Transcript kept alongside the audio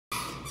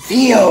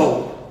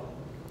Theo!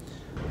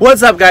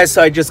 What's up, guys?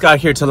 So I just got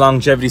here to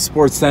Longevity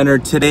Sports Center.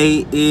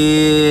 Today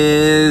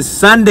is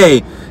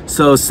Sunday.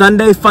 So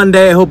Sunday fun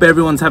day. I hope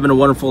everyone's having a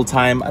wonderful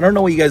time. I don't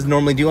know what you guys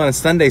normally do on a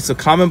Sunday, so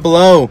comment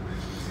below.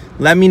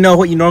 Let me know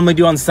what you normally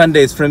do on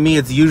Sundays. For me,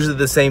 it's usually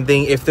the same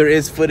thing. If there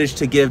is footage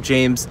to give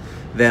James,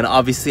 then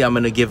obviously I'm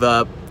going to give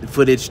up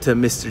footage to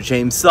Mr.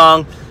 James'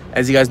 song.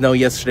 As you guys know,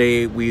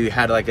 yesterday we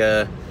had like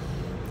a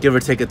give or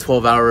take a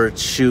 12-hour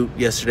shoot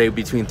yesterday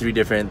between 3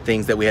 different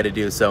things that we had to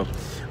do. So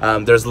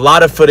there's a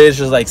lot of footage.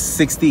 There's like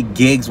 60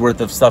 gigs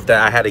worth of stuff that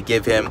I had to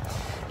give him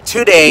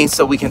today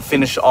so we can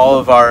finish all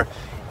of our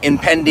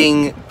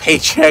impending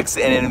paychecks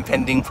and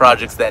impending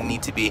projects that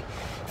need to be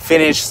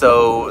finished,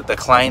 so the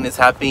client is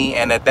happy,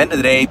 and at the end of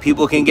the day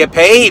people can get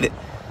paid,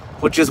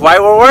 which is why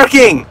we're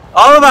working,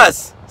 all of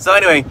us. So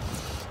anyway,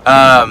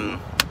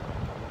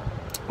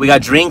 we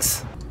got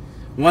drinks.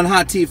 1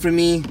 hot tea for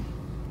me,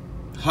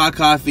 hot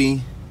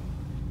coffee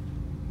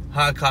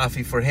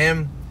for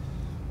him,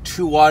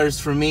 2 waters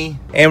for me,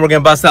 and we're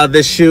gonna bust out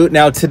this shoot.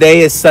 Now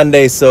today is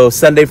Sunday, so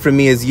Sunday for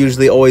me is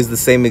usually always the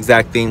same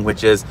exact thing,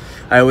 which is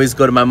I always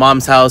go to my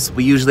mom's house.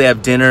 We usually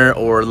have dinner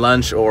or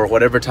lunch or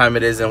whatever time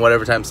it is, and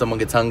whatever time someone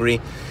gets hungry,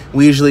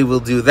 we usually will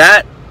do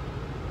that.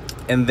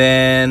 And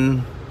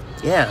then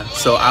yeah,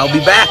 so I'll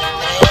be back.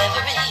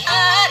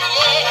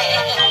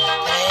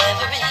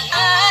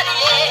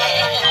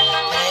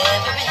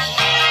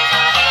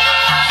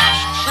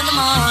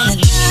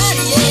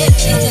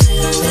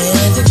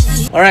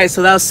 All right,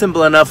 so that was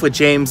simple enough with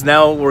James.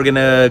 Now we're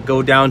gonna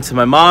go down to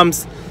my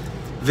mom's,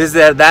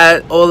 visit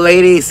that old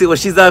lady, see what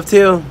she's up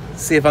to,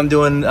 see if I'm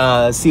doing,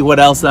 see what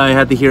else I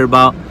had to hear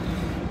about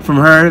from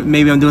her.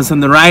 Maybe I'm doing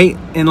something right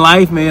in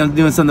life, maybe I'm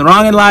doing something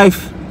wrong in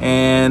life,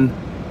 and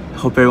I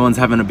hope everyone's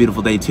having a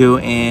beautiful day too,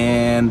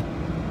 and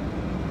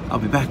I'll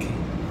be back.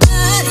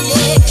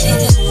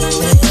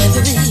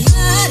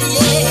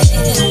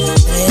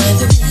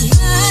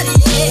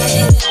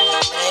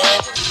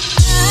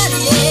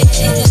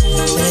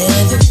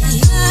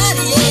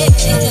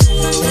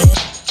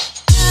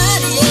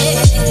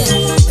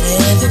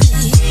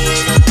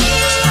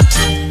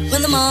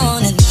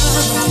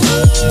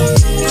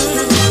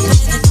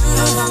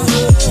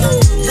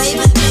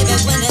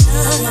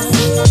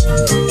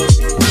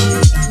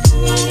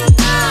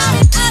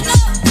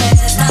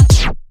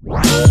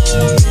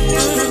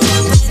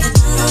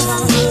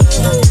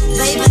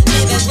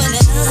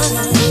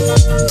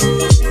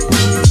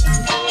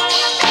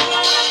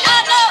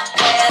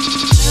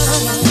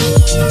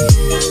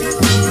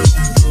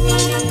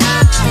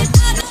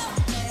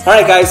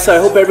 Alright guys, so I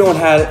hope everyone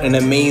had an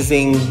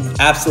amazing,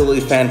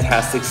 absolutely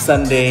fantastic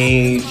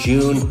Sunday,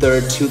 June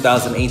 3rd,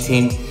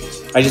 2018.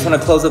 I just want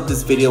to close up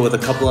this video with a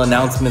couple of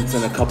announcements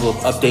and a couple of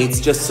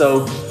updates, just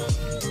so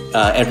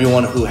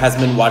everyone who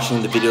hasn't been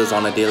watching the videos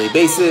on a daily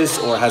basis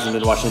or hasn't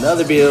been watching the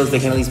other videos, they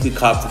can at least be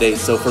caught up to date.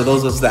 So for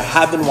those of us that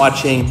have been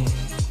watching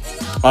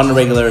on the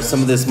regular,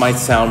 some of this might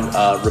sound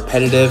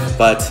repetitive,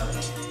 but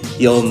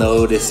you'll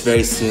notice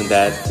very soon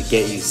that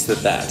get used to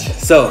that.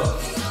 So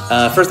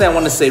first thing I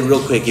want to say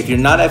real quick, if you're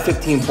not at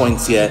 15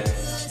 points yet,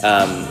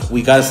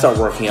 we got to start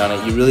working on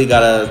it. You really got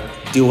to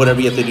do whatever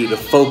you have to do to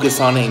focus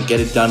on it and get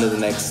it done in the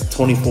next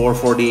 24,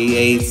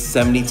 48,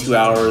 72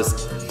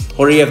 hours.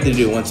 Whatever you have to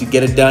do. Once you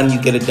get it done,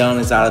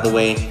 it's out of the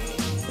way.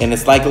 And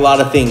it's like a lot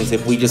of things.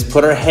 If we just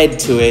put our head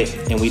to it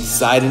and we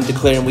decide and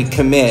declare and we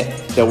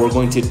commit that we're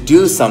going to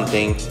do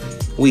something,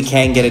 we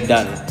can get it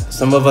done.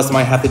 Some of us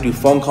might have to do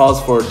phone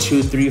calls for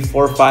 2, 3,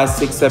 4, 5,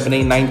 6, 7,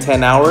 8, 9,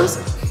 10 hours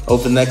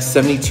over the next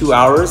 72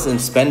 hours and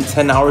spend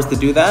 10 hours to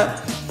do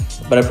that.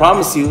 But I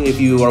promise you, if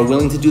you are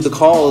willing to do the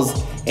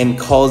calls and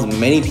call as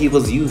many people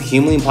as you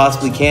humanly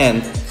possibly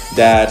can,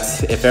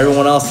 that if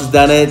everyone else has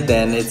done it,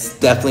 then it's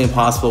definitely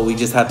impossible. We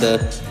just have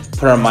to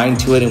put our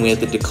mind to it, and we have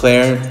to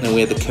declare and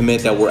we have to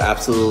commit that we're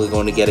absolutely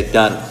going to get it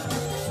done.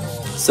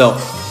 So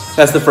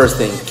that's the first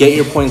thing. Get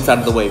your points out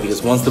of the way,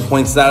 because once the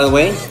points is out of the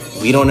way,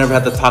 we don't ever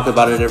have to talk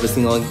about it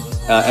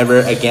ever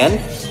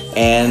again.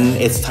 And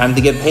it's time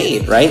to get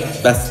paid, right?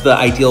 That's the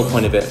ideal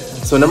point of it.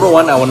 So number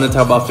 1, I wanted to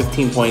talk about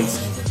 15 points.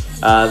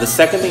 The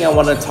second thing I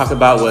wanted to talk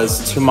about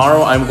was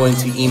tomorrow I'm going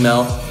to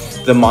email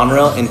the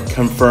monorail and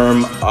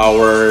confirm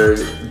our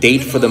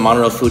date for the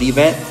monorail food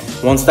event.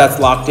 Once that's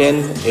locked in,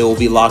 it will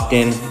be locked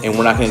in, and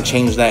we're not going to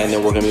change that, and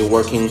then we're going to be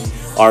working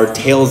our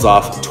tails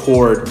off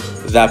toward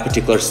that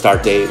particular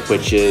start date,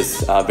 which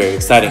is very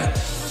exciting.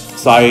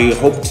 So I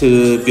hope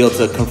to be able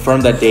to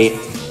confirm that date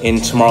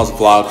in tomorrow's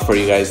vlog for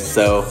you guys,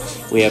 so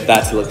we have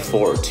that to look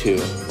forward to.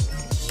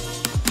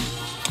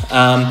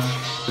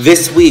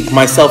 This week,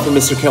 myself and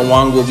Mr. Kent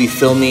Wong will be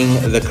filming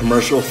the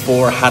commercial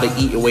for How to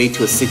Eat Your Way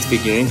to a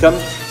 6-Figure Income.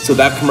 So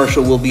that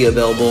commercial will be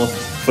available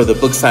for the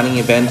book signing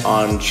event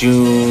on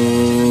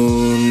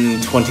June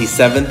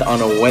 27th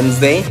on a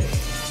Wednesday.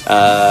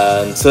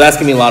 So that's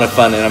gonna be a lot of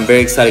fun, and I'm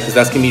very excited because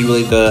that's gonna be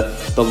really the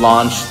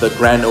launch, the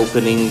grand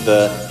opening,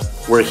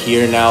 we're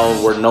here now,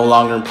 we're no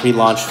longer in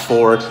pre-launch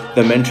for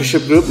the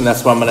mentorship group, and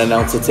that's why I'm gonna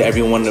announce it to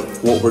everyone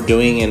of what we're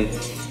doing and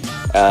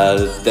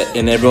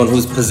and everyone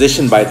who's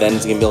positioned by then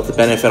is going to be able to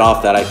benefit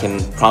off that. I can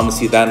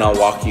promise you that, and I'll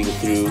walk you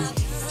through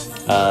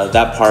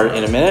that part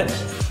in a minute.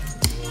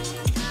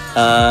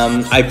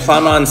 I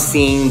plan on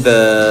seeing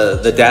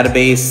the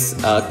database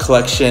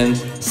collection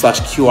 /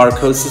 QR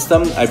code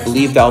system. I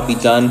believe that will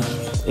be done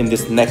in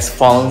this next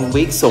following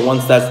week. So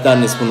once that's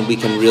done is when we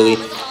can really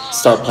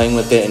start playing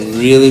with it and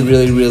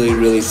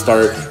really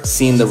start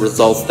seeing the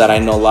results that I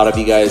know a lot of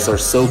you guys are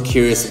so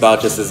curious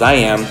about, just as I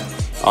am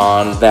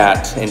on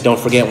that. And don't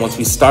forget, once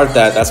we start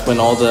that, that's when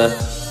all the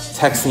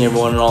texting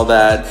everyone and all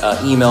that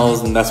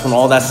emails, and that's when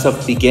all that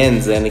stuff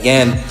begins. And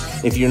again,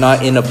 if you're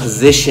not in a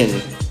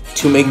position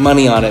to make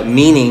money on it,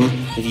 meaning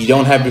if you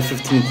don't have your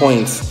 15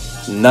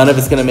 points, none of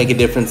it's going to make a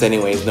difference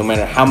anyways, no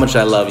matter how much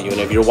I love you. And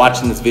if you're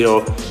watching this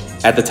video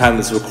at the time of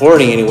this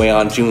recording anyway,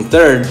 on June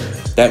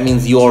 3rd, that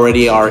means you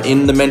already are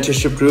in the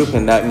mentorship group,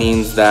 and that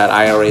means that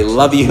I already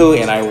love you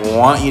and I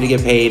want you to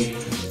get paid.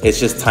 It's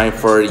just time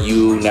for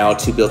you now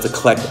to be able to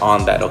collect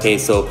on that, okay?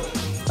 So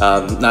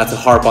not to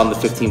harp on the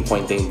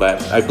 15-point thing,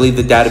 but I believe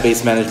the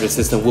database management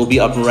system will be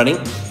up and running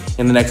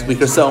in the next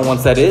week or so. And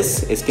once that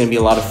is, it's going to be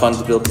a lot of fun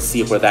to be able to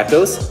see where that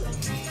goes.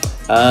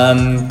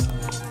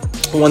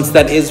 Once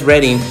that is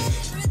ready,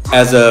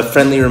 as a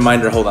friendly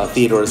reminder, hold on,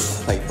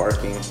 Theodore's like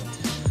barking.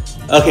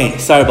 Okay,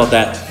 sorry about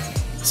that.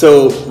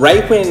 So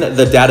right when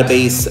the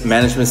database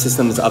management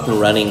system is up and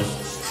running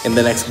in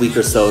the next week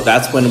or so,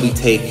 that's when we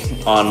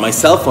take on my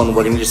cell phone.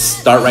 We're going to just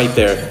start right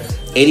there.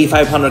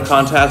 8,500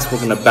 contacts. We're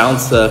going to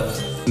bounce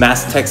the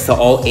mass text to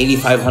all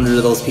 8,500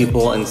 of those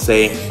people and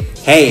say,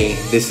 hey,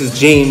 this is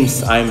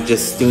James. I'm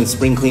just doing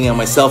spring cleaning on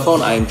my cell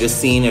phone. I'm just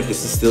seeing if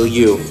this is still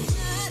you.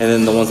 And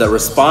then the ones that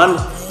respond,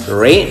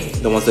 great.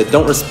 The ones that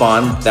don't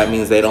respond, that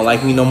means they don't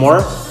like me no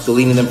more,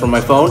 deleting them from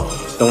my phone.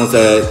 The ones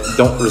that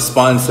don't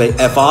respond say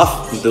F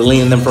off,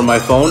 deleting them from my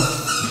phone.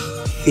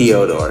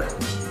 Theodore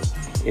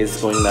is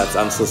going nuts.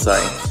 I'm so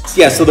sorry.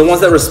 Yeah, so the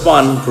ones that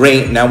respond,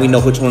 great. Now we know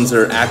which ones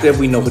are active.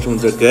 We know which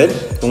ones are good.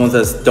 The ones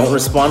that don't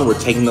respond, we're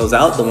taking those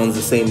out. The ones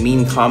that say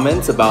mean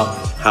comments about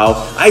how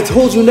I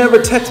told you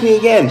never text me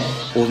again,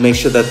 we'll make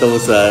sure that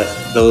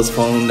those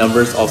phone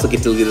numbers also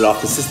get deleted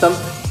off the system.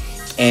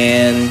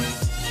 And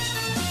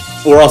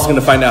we're also going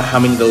to find out how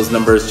many of those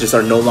numbers just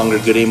are no longer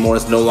good anymore.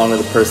 It's no longer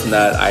the person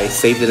that I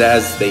saved it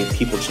as.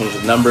 People change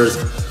the numbers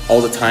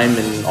all the time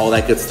and all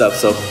that good stuff.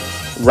 So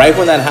right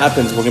when that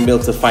happens, we're going to be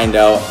able to find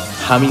out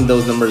how many of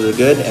those numbers are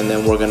good, and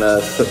then we're going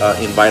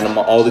to invite them,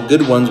 all the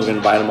good ones, we're going to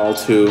invite them all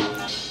to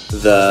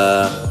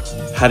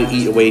the How to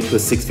Eat Your Way to a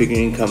Six-Figure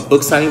Income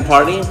book signing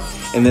party.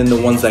 And then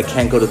the ones that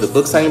can't go to the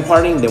book signing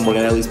party, then we're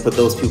going to at least put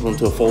those people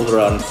into a folder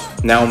on,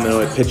 now I'm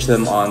going to pitch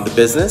them on the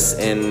business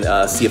and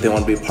see if they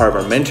want to be part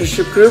of our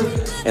mentorship group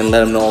and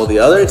let them know all the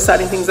other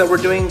exciting things that we're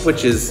doing,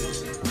 which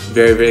is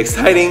very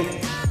exciting.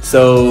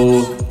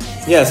 So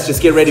yes, just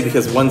get ready,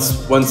 because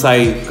once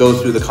I go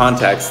through the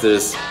contacts,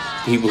 there's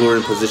people who are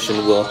in position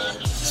will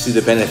see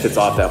the benefits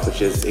of that,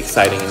 which is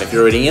exciting. And if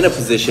you're already in a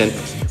position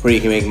where you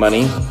can make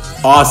money,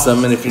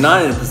 awesome. And if you're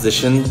not in a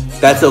position,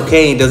 that's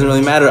okay. It doesn't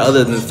really matter,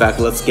 other than the fact,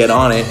 let's get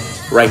on it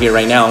right here,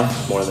 right now,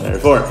 more than ever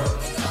before.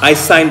 I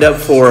signed up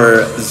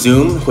for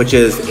Zoom, which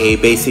is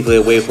basically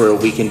a way where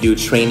we can do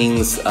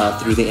trainings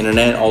through the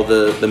internet, all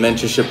the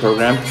mentorship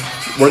program.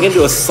 We're gonna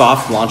do a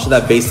soft launch of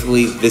that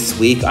basically this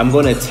week. I'm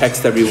going to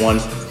text everyone,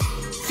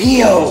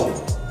 Theo!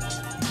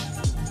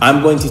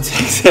 I'm going to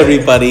text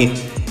everybody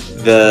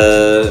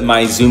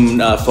my Zoom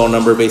phone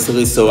number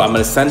basically. So I'm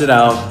going to send it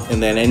out,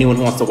 and then anyone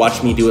who wants to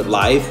watch me do it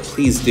live,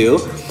 please do.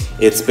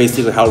 It's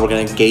basically how we're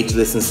going to gauge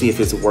this and see if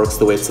it works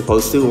the way it's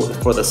supposed to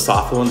for the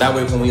soft one. That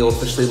way when we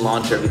officially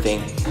launch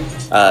everything,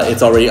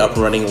 it's already up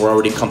and running. We're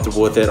already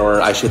comfortable with it,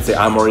 or I should say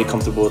I'm already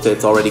comfortable with it.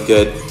 It's already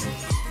good.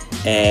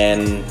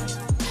 And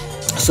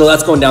so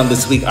that's going down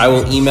this week. I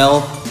will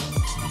email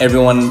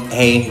everyone,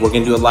 hey, we're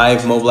gonna do a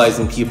live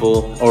mobilizing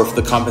people, or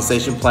for the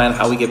compensation plan,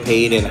 how we get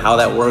paid and how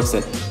that works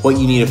and what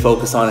you need to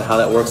focus on and how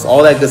that works.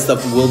 All that good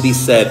stuff will be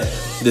said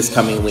this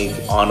coming week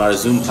on our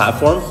Zoom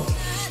platform.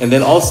 And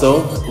then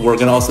also, we're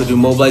gonna also do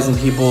mobilizing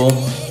people,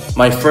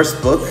 my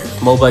first book,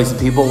 Mobilizing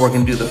People. We're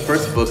gonna do the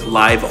first book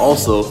live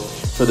also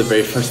for the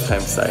very first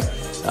time. Sorry,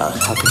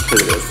 how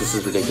considered this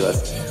is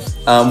ridiculous.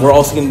 We're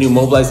also gonna do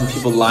Mobilizing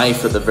People live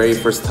for the very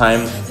first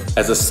time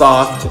as a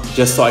soft,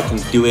 just so I can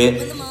do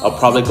it. I'll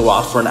probably go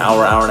off for an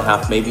hour, hour and a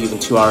half, maybe even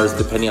 2 hours,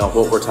 depending on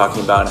what we're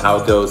talking about and how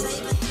it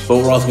goes. But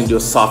we're also gonna do a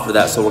soft for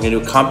that. So we're gonna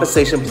do a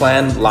compensation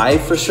plan live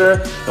for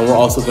sure. And we're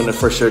also gonna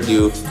for sure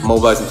do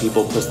Mobilizing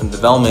People Personal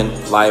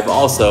Development live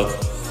also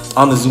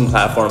on the Zoom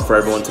platform for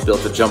everyone to be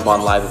able to jump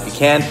on live if you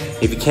can.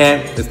 If you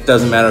can't, it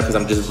doesn't matter, because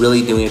I'm just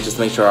really doing it just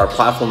to make sure our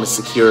platform is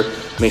secure,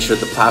 make sure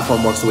the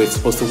platform works the way it's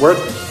supposed to work.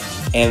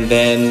 And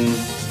then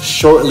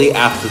shortly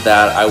after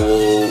that, I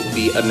will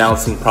be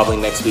announcing probably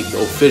next week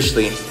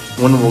officially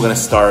when we're gonna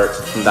start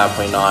from that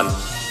point on,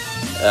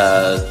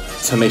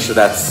 to make sure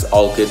that's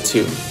all good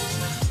too.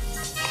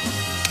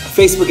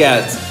 Facebook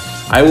ads,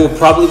 I will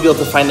probably be able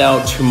to find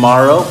out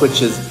tomorrow,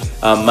 which is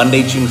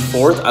Monday, June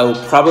 4th. I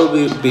will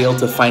probably be able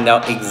to find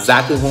out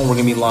exactly when we're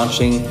gonna be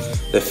launching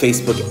the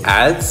Facebook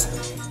ads.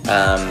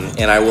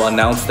 And I will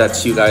announce that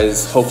to you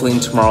guys hopefully in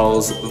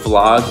tomorrow's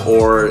vlog,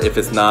 or if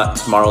it's not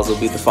tomorrow's,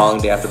 it'll be the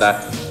following day after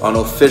that, on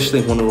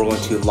officially when we're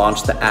going to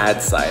launch the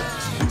ad side.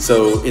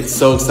 So it's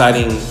so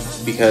exciting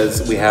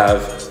because we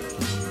have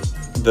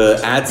the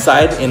ad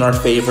side in our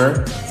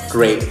favor.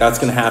 Great, that's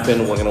gonna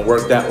happen. We're gonna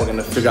work that, we're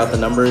gonna figure out the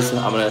numbers.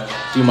 I'm gonna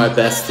do my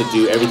best to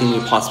do everything we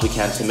possibly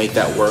can to make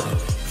that work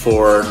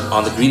for,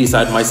 on the greedy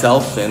side,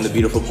 myself, and the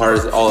beautiful part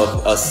is all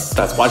of us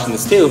that's watching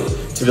this too,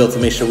 to be able to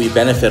make sure we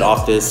benefit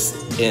off this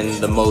in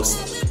the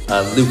most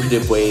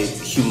lucrative way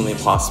humanly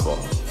possible,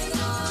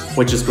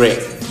 which is great.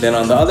 Then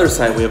on the other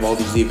side, we have all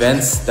these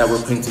events that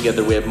we're putting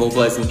together. We have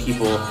mobilizing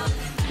people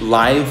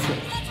live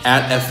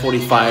at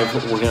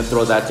F45. We're gonna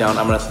throw that down.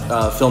 I'm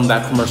gonna film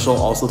that commercial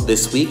also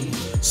this week.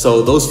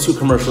 So those two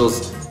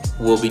commercials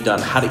will be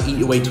done. How to eat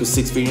your way to a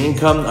six-figure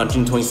income on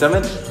June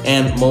 27th,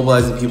 and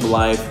mobilizing people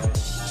live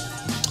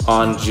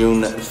on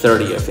June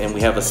 30th. And we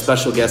have a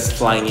special guest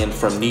flying in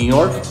from New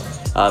York,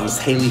 Miss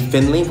Haley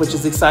Finley, which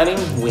is exciting.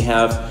 We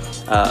have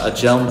a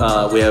gentleman,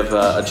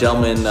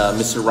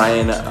 Mr.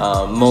 Ryan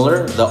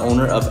Muller, the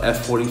owner of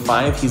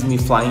F45. He's gonna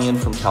be flying in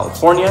from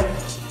California,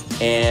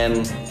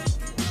 and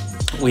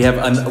we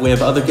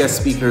have other guest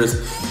speakers.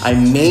 I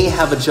may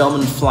have a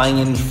gentleman flying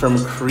in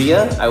from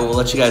Korea. I will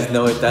let you guys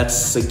know if that's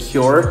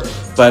secure,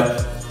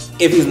 but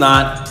if he's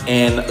not,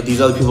 and these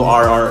other people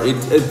are,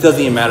 it doesn't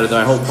even matter.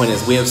 My whole point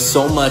is we have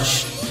so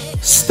much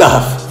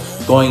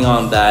stuff going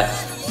on that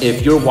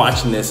if you're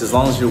watching this, as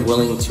long as you're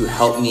willing to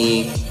help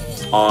me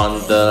on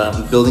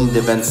the building the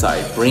event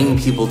side, bring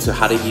people to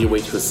how to eat your way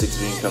to a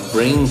six-figure income,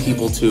 bring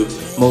people to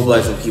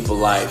mobilizing people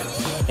live.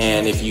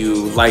 And if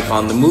you like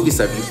on the movie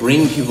side, you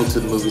bring people to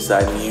the movie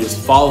side and you just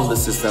follow the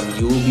system,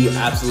 you will be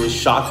absolutely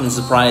shocked and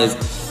surprised,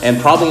 and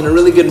probably in a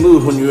really good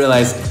mood when you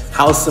realize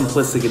how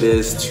simplistic it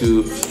is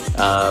to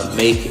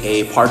make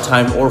a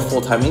part-time or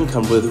full-time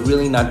income with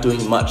really not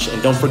doing much.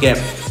 And don't forget,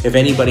 if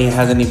anybody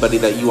has anybody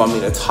that you want me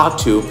to talk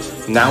to,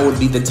 now would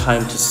be the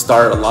time to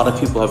start. A lot of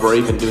people have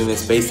already been doing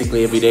this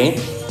basically every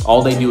day.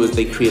 All they do is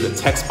they create a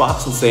text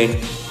box and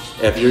say,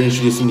 if you're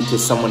introducing me to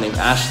someone named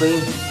Ashley,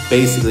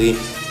 basically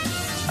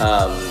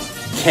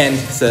Ken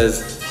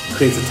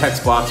creates a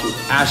text box with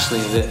Ashley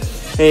in it.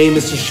 Hey,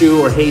 Mr.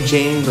 Shu, or hey,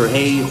 James, or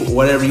hey,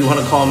 whatever you want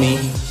to call me.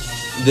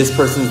 This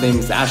person's name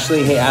is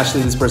Ashley. Hey,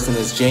 Ashley, this person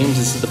is James.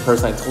 This is the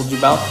person I told you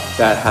about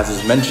that has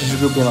his mentorship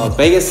group in Las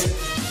Vegas.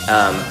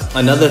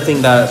 Another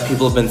thing that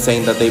people have been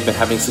saying that they've been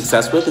having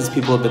success with is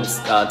people have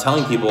been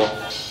telling people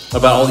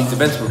about all these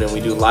events we're doing. We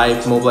do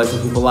live,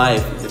 mobilizing people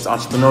live. It's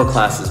entrepreneur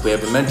classes. We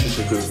have a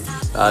mentorship group,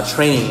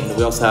 training.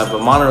 We also have a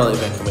monorail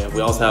event coming up.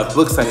 We also have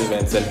book signing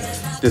events. And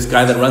this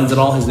guy that runs it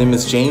all, his name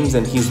is James,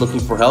 and he's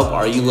looking for help.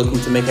 Are you looking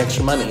to make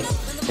extra money?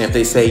 And if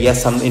they say,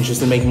 yes, I'm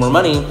interested in making more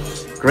money,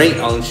 great,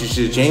 I'll introduce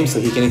you to James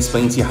so he can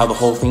explain to you how the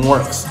whole thing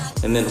works.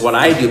 And then what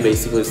I do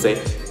basically is say,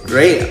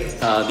 great,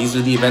 these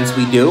are the events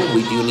we do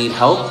need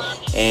help,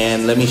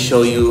 and let me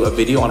show you a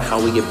video on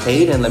how we get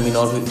paid, and let me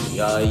know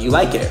if you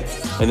like it.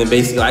 And then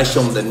basically I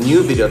show them the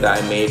new video that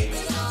I made.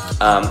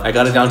 I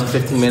got it down to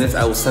 15 minutes.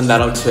 I will send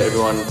that out to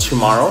everyone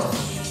tomorrow.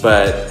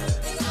 But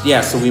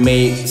yeah, so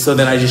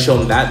then I just show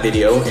them that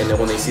video, and then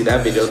when they see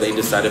that video, they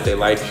decide if they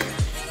like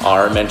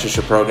our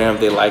mentorship program,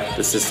 if they like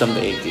the system,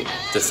 they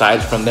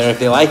decide from there if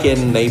they like it,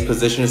 and they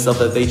position themselves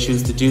that they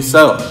choose to do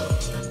so.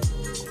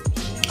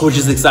 Which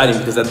is exciting,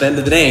 because at the end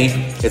of the day,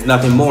 it's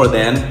nothing more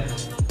than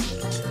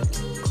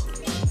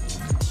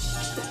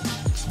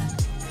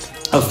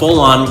a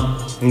full-on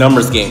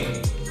numbers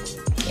game.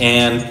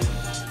 And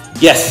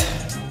yes,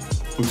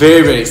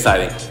 very, very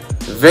exciting.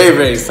 Very,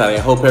 very exciting.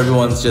 I hope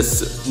everyone's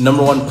just,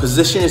 number one,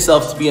 position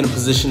yourself to be in a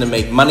position to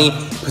make money.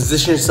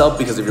 Position yourself,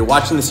 because if you're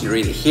watching this, you're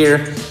already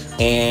here.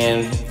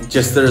 And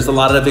just there's a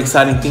lot of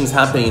exciting things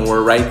happening.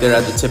 We're right there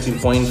at the tipping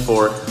point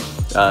for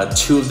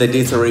 2 of the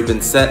dates already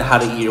been set. How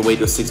to eat your way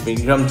to a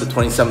six-figure income, the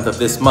 27th of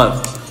this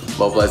month.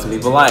 Mobilizing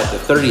people live, the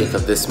 30th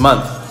of this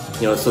month.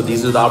 You know, so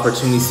these are the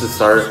opportunities to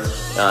start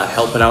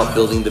helping out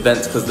building the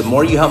events. Because the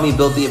more you help me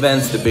build the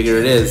events, the bigger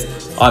it is.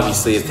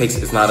 Obviously, it's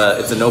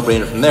a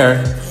no-brainer from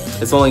there.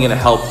 It's only going to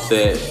help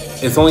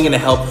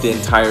the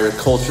entire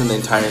culture and the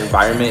entire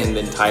environment and the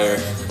entire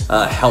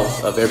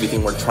health of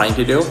everything we're trying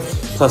to do.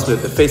 Plus we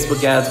have the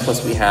Facebook ads,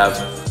 plus we have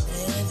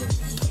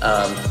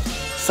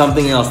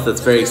something else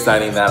that's very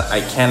exciting that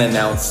I can't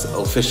announce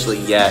officially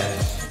yet,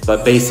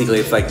 but basically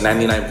it's like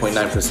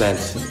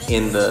 99.9%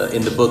 in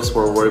the books,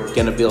 where we're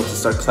gonna be able to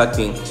start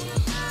collecting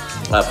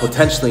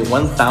potentially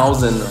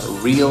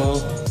 1,000 real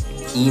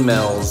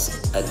emails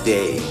a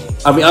day.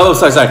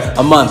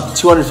 A month,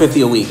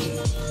 250 a week.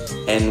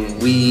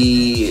 And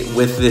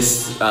with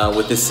this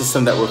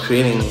system that we're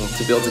creating,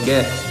 to be able to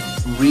get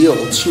real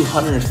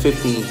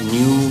 250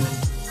 new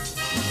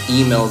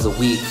emails a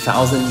week,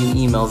 1,000 new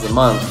emails a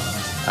month,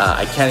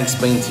 I can't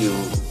explain to you.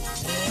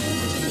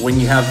 When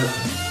you have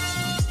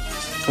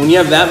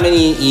that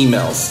many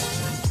emails,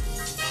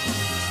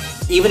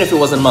 even if it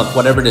wasn't a month,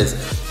 whatever it is,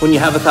 when you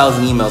have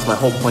 1,000 emails, my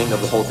whole point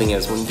of the whole thing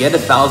is when you get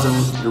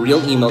 1,000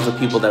 real emails of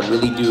people that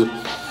really do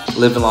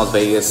live in Las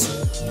Vegas,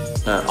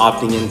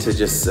 opting in to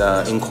just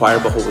inquire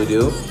about what we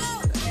do,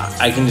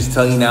 I can just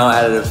tell you now,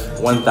 out of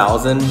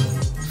 1,000,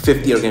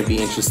 50 are going to be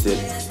interested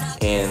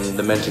in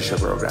the mentorship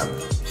program.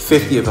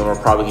 50 of them are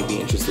probably going to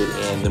be interested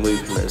in the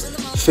movie premieres.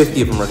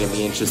 50 of them are going to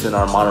be interested in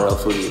our monorail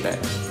foodie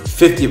event.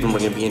 50 of them are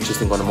going to be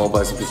interested in going to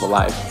mobilizing people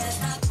live.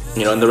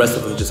 You know, and the rest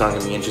of them just aren't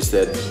going to be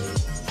interested.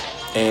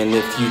 And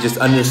if you just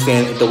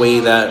understand the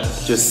way that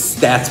just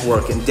stats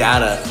work and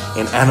data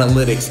and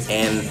analytics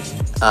and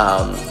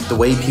the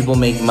way people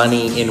make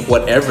money in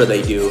whatever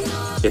they do,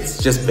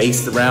 it's just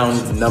based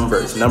around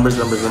numbers.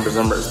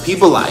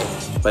 People lie,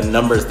 but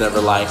numbers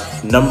never lie.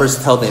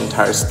 Numbers tell the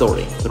entire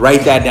story.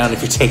 Write that down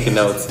if you're taking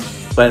notes.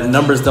 But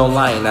numbers don't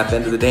lie, and at the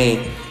end of the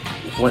day,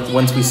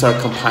 once we start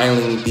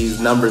compiling these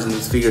numbers and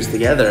these figures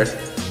together,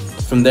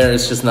 from there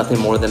it's just nothing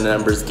more than a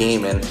numbers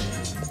game. And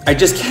I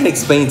just can't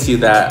explain to you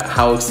that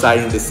how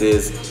exciting this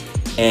is,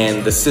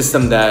 and the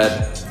system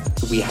that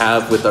we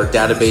have with our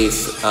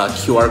database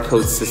QR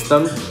code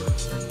system.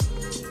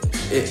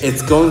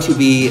 It's going to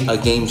be a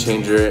game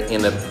changer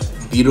in a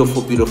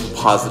beautiful, beautiful,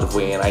 positive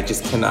way, and I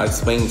just cannot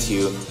explain to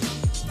you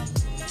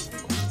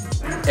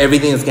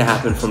everything that's gonna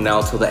happen from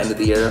now till the end of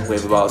the year. We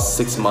have about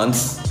 6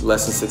 months,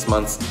 less than 6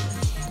 months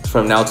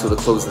from now till the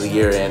close of the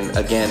year. And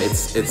again,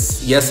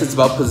 it's yes, it's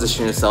about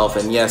positioning yourself,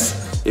 and yes,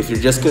 if you're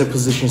just gonna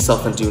position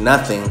yourself and do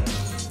nothing,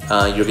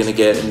 you're gonna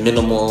get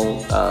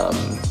minimal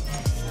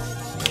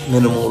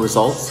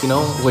results, you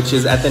know, which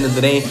is, at the end of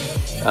the day,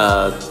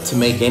 to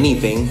make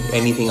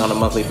anything on a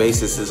monthly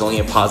basis is only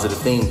a positive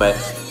thing. But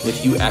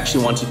if you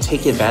actually want to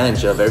take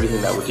advantage of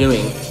everything that we're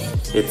doing,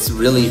 it's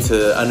really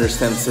to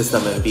understand the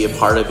system and be a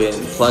part of it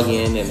and plug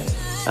in, and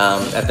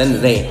at the end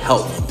of the day,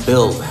 help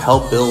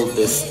build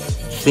this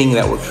thing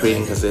that we're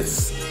creating, because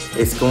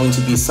it's going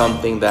to be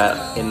something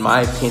that, in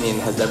my opinion,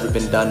 has never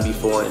been done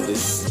before in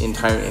this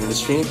entire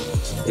industry.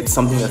 It's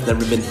something that's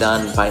never been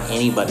done by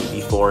anybody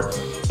before.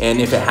 And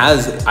if it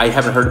has, I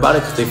haven't heard about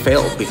it because they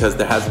failed, because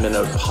there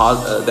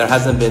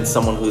hasn't been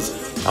someone who's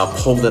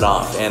pulled it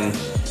off. And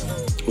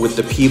with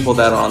the people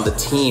that are on the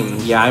team,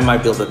 yeah, I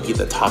might be able to be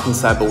the talking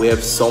side, but we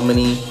have so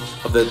many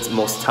of the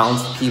most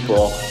talented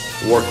people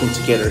working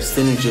together,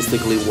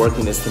 synergistically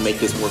working this to make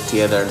this work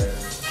together.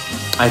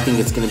 I think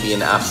it's going to be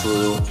an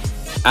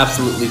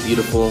absolutely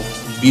beautiful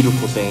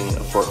thing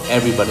for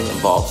everybody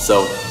involved.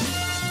 So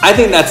I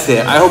think that's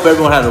it. I hope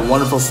everyone had a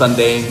wonderful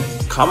Sunday.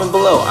 Comment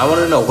below. I want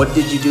to know, what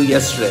did you do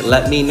yesterday?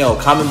 Let me know.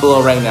 Comment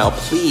below right now,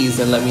 please,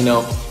 and let me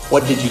know,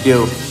 what did you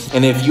do?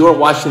 And if you are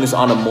watching this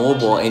on a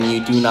mobile and you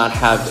do not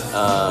have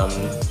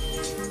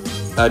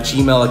a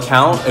Gmail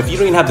account, if you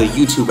don't even have the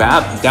YouTube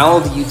app,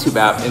 download the YouTube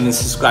app and then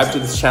subscribe to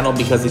this channel,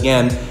 because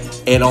again,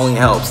 it only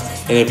helps.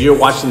 And if you're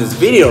watching this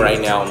video right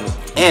now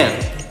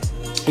and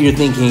you're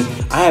thinking,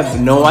 I have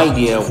no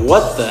idea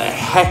what the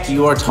heck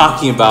you are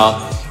talking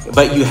about,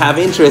 but you have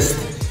interest,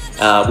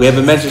 we have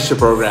a mentorship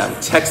program.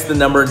 Text the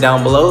number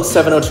down below,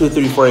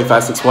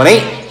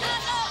 702-348-5618,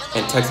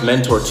 and text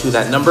mentor to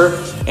that number,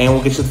 and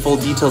we'll get you the full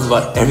details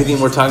about everything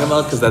we're talking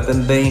about, because at the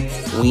end of the day,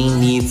 we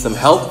need some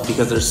help,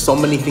 because there's so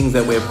many things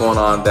that we have going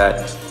on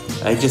that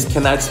I just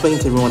cannot explain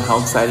to everyone how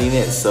exciting it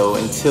is. So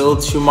until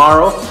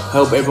tomorrow, I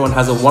hope everyone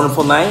has a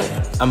wonderful night.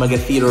 I'm gonna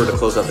get Theodore to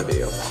close out the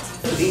video.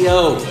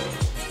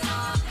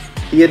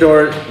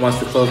 Theodore wants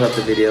to close out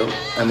the video.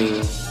 I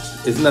mean,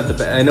 isn't that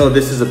I know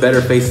this is a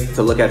better face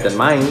to look at than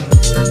mine.